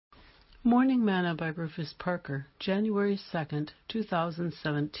Morning Manna by Rufus Parker, January 2nd,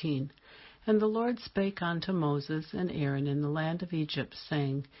 2017. And the Lord spake unto Moses and Aaron in the land of Egypt,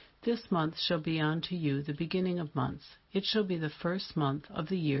 saying, This month shall be unto you the beginning of months. It shall be the first month of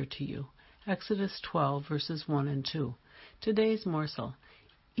the year to you. Exodus 12, verses 1 and 2. Today's morsel.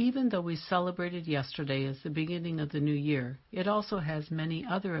 Even though we celebrated yesterday as the beginning of the new year, it also has many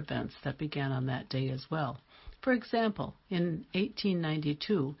other events that began on that day as well. For example, in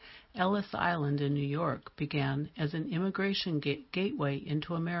 1892, Ellis Island in New York began as an immigration gateway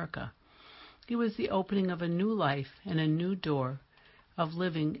into America. It was the opening of a new life and a new door of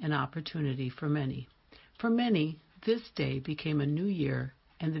living and opportunity for many. For many, this day became a new year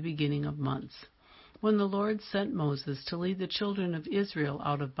and the beginning of months. When the Lord sent Moses to lead the children of Israel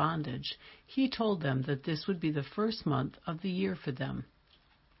out of bondage, he told them that this would be the first month of the year for them.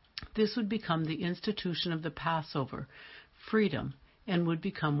 This would become the institution of the Passover, freedom, and would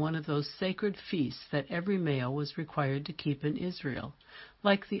become one of those sacred feasts that every male was required to keep in Israel.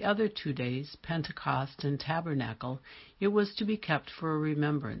 Like the other 2 days, Pentecost and Tabernacle, it was to be kept for a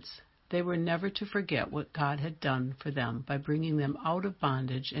remembrance. They were never to forget what God had done for them by bringing them out of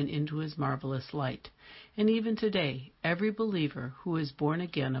bondage and into his marvelous light. And even today, every believer who is born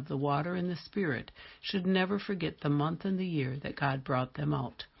again of the water and the Spirit should never forget the month and the year that God brought them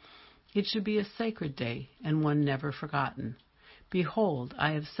out. It should be a sacred day and one never forgotten. Behold,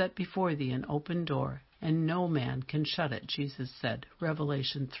 I have set before thee an open door, and no man can shut it, Jesus said,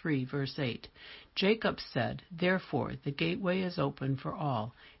 Revelation 3, verse 8. Jacob said, Therefore the gateway is open for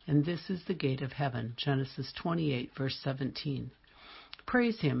all, and this is the gate of heaven, Genesis 28, verse 17.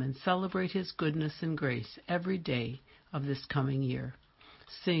 Praise him and celebrate his goodness and grace every day of this coming year.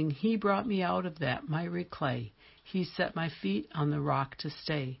 Sing, He brought me out of that miry clay. He set my feet on the rock to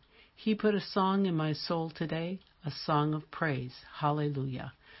stay. He put a song in my soul today, a song of praise.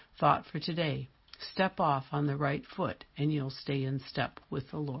 Hallelujah. Thought for today. Step off on the right foot, and you'll stay in step with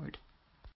the Lord.